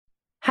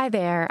Hi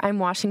there, I'm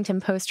Washington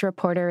Post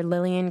reporter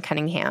Lillian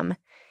Cunningham.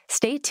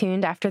 Stay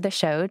tuned after the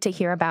show to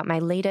hear about my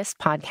latest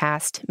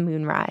podcast,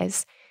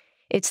 Moonrise.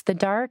 It's the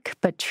dark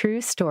but true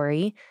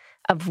story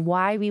of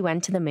why we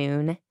went to the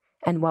moon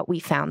and what we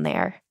found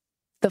there.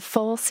 The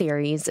full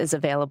series is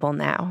available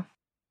now.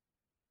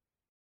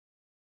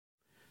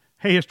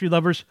 Hey, history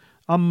lovers.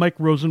 I'm Mike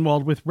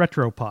Rosenwald with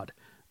Retropod,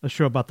 a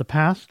show about the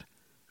past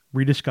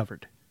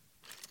rediscovered.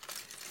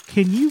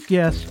 Can you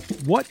guess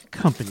what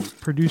company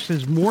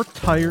produces more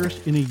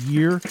tires in a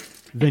year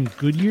than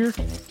Goodyear?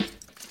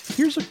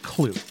 Here's a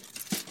clue.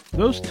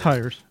 Those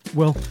tires,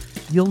 well,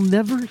 you'll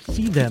never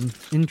see them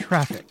in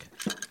traffic.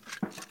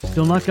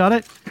 Still not got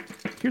it?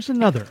 Here's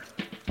another.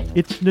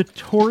 It's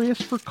notorious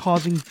for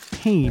causing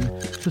pain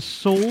to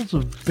soles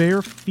of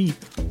bare feet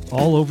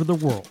all over the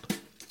world.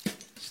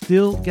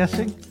 Still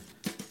guessing?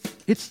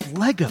 It's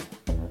Lego,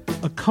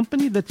 a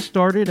company that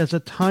started as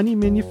a tiny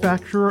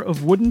manufacturer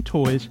of wooden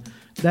toys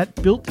that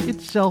built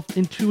itself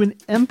into an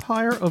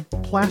empire of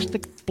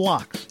plastic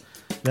blocks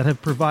that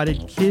have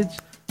provided kids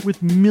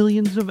with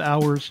millions of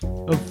hours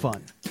of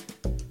fun.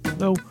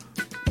 Though,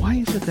 why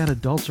is it that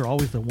adults are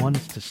always the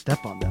ones to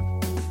step on them?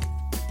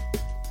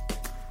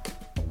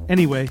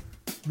 Anyway,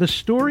 the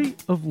story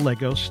of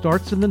Lego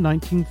starts in the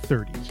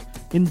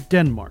 1930s in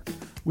Denmark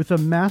with a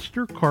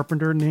master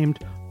carpenter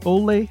named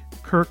Ole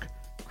Kirk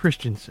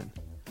Christensen.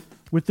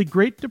 With the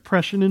Great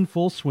Depression in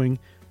full swing,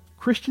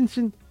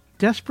 Christensen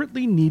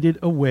desperately needed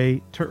a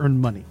way to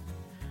earn money.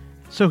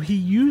 So he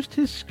used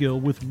his skill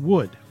with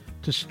wood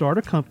to start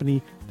a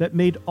company that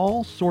made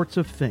all sorts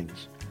of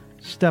things: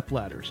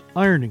 stepladders,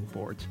 ironing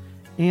boards,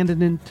 and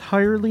an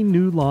entirely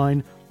new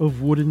line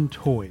of wooden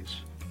toys: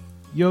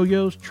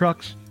 yo-yos,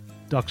 trucks,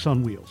 ducks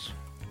on wheels.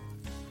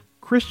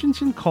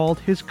 Christensen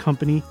called his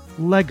company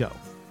Lego,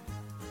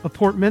 a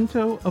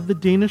portmanteau of the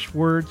Danish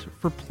words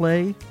for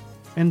play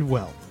and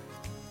well.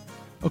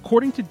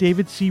 According to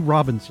David C.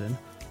 Robinson,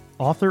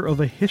 author of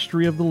A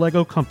History of the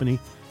Lego Company,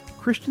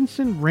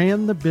 Christensen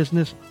ran the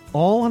business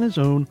all on his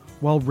own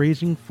while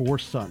raising 4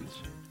 sons.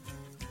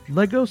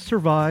 Lego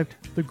survived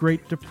the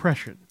Great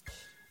Depression.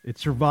 It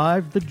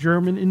survived the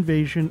German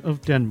invasion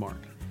of Denmark.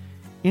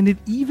 And it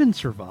even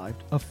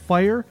survived a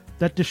fire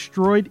that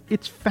destroyed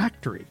its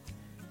factory,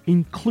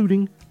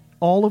 including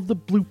all of the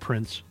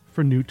blueprints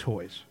for new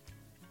toys.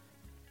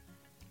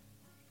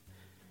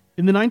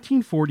 In the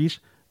 1940s,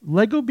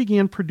 Lego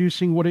began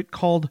producing what it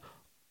called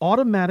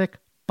automatic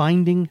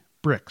binding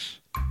bricks.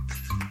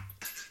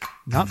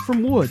 Not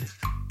from wood,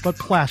 but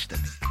plastic.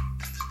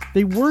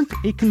 They weren't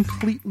a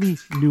completely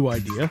new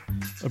idea.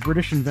 A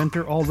British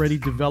inventor already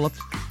developed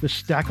the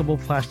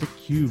stackable plastic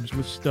cubes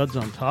with studs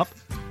on top.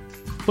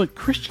 But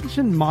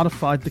Christensen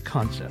modified the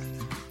concept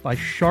by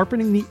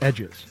sharpening the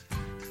edges,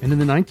 and in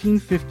the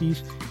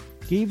 1950s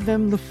gave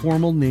them the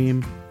formal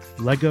name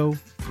Lego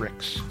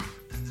bricks.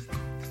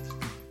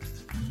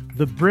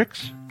 The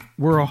bricks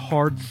were a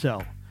hard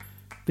sell.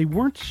 They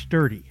weren't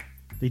sturdy.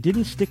 They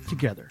didn't stick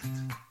together.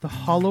 The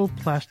hollow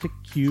plastic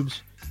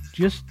cubes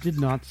just did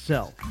not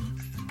sell.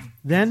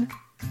 Then,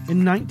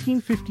 in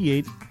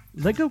 1958,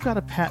 Lego got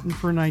a patent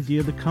for an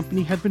idea the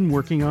company had been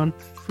working on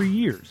for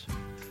years: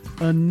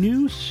 a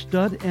new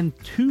stud and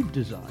tube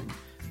design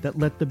that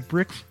let the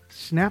bricks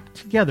snap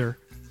together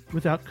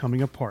without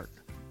coming apart.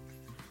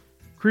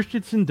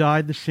 Christensen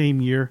died the same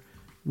year,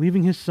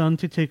 leaving his son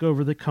to take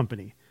over the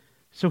company,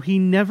 so he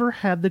never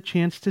had the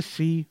chance to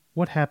see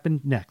what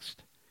happened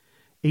next: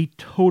 a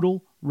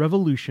total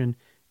revolution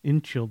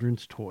in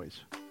children's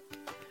toys.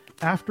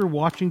 After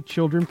watching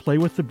children play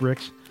with the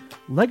bricks,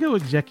 Lego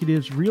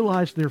executives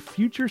realized their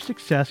future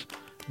success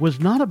was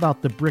not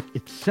about the brick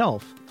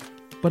itself,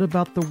 but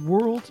about the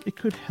worlds it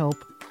could help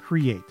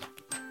create.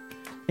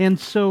 And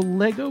so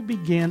Lego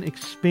began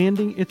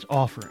expanding its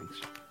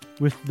offerings,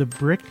 with the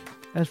brick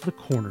as the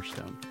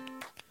cornerstone.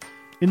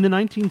 In the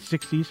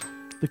 1960s,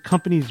 the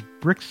company's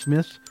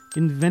bricksmiths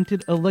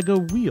invented a Lego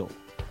wheel,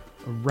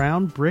 a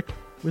round brick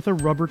with a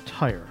rubber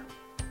tire.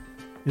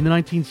 In the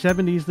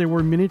 1970s, there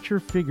were miniature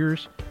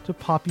figures to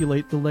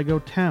populate the Lego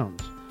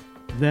towns.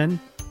 Then,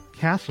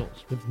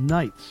 castles with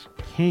knights,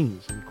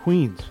 kings, and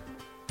queens.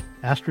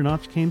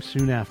 Astronauts came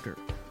soon after.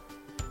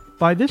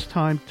 By this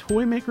time,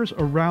 toy makers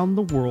around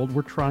the world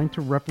were trying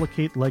to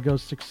replicate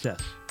Lego's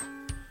success.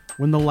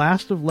 When the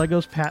last of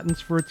Lego's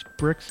patents for its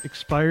bricks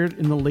expired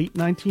in the late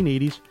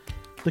 1980s,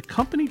 the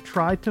company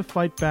tried to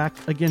fight back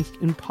against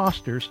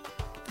imposters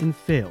and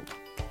failed.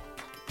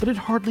 But it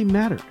hardly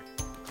mattered.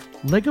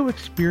 Lego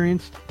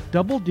experienced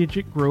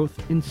double-digit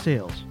growth in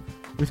sales,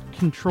 with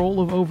control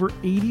of over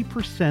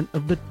 80%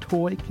 of the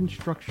toy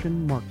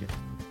construction market.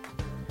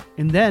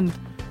 And then,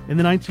 in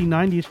the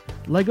 1990s,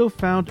 Lego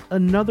found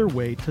another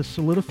way to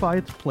solidify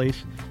its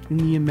place in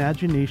the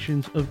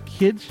imaginations of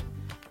kids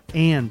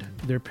and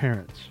their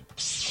parents.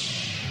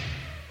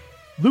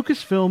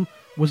 Lucasfilm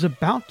was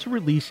about to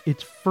release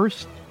its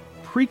first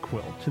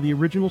prequel to the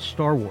original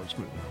Star Wars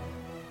movie.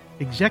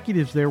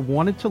 Executives there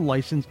wanted to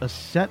license a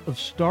set of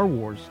Star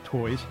Wars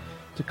toys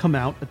to come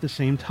out at the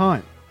same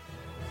time.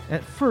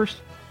 At first,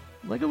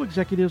 Lego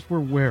executives were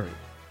wary.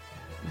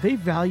 they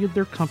valued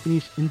their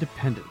company's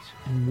independence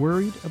and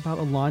worried about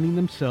aligning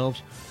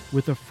themselves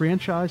with a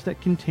franchise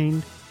that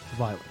contained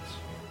violence.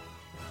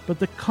 But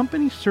the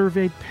company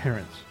surveyed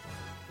parents,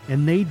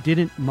 and they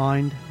didn't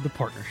mind the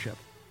partnership.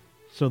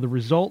 So the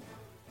result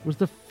was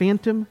the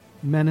Phantom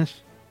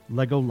Menace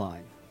Lego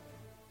line.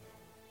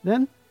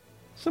 Then,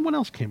 someone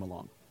else came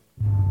along.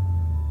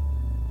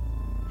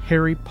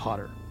 Harry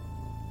Potter.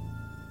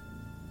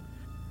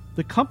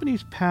 The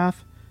company's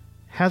path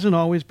hasn't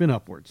always been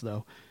upwards,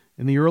 though.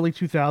 In the early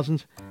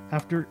 2000s,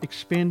 after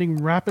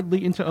expanding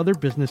rapidly into other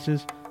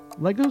businesses,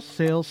 Lego's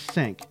sales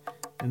sank,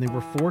 and they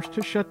were forced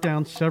to shut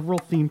down several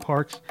theme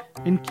parks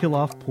and kill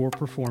off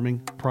poor-performing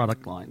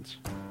product lines.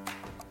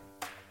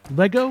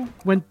 Lego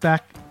went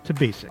back to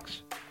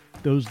basics,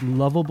 those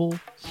lovable,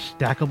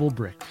 stackable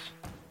bricks.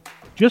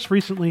 Just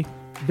recently,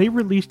 they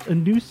released a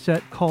new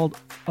set called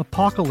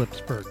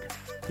Apocalypseburg.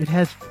 It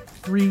has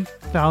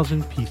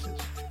 3,000 pieces.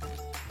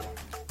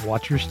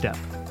 Watch your step.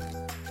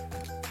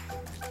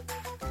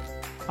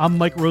 I'm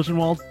Mike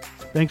Rosenwald.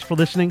 Thanks for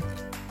listening.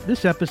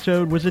 This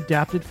episode was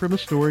adapted from a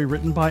story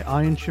written by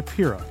Ian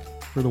Shapiro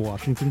for The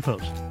Washington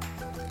Post.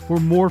 For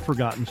more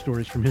forgotten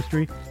stories from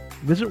history,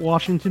 visit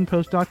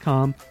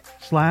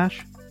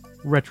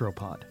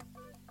washingtonpost.com/retropod.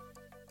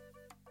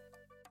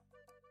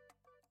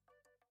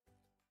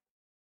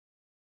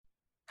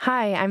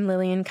 Hi, I'm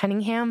Lillian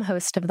Cunningham,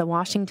 host of the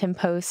Washington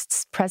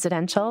Post's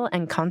presidential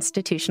and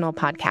constitutional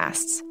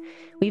podcasts.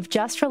 We've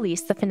just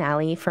released the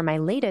finale for my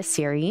latest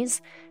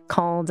series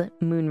called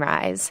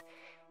Moonrise.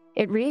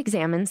 It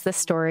re-examines the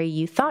story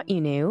you thought you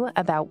knew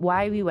about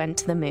why we went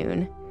to the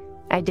moon.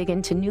 I dig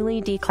into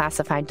newly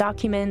declassified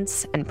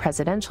documents and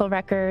presidential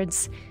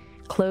records,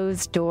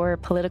 closed-door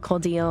political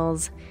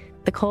deals,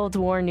 the Cold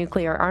War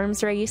nuclear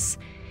arms race,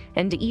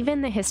 and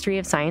even the history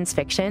of science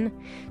fiction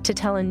to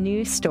tell a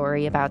new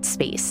story about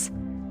space.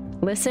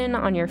 Listen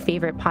on your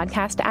favorite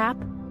podcast app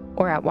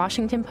or at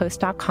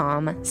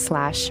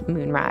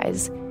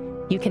washingtonpost.com/moonrise.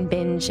 You can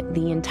binge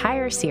the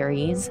entire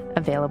series,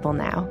 available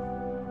now.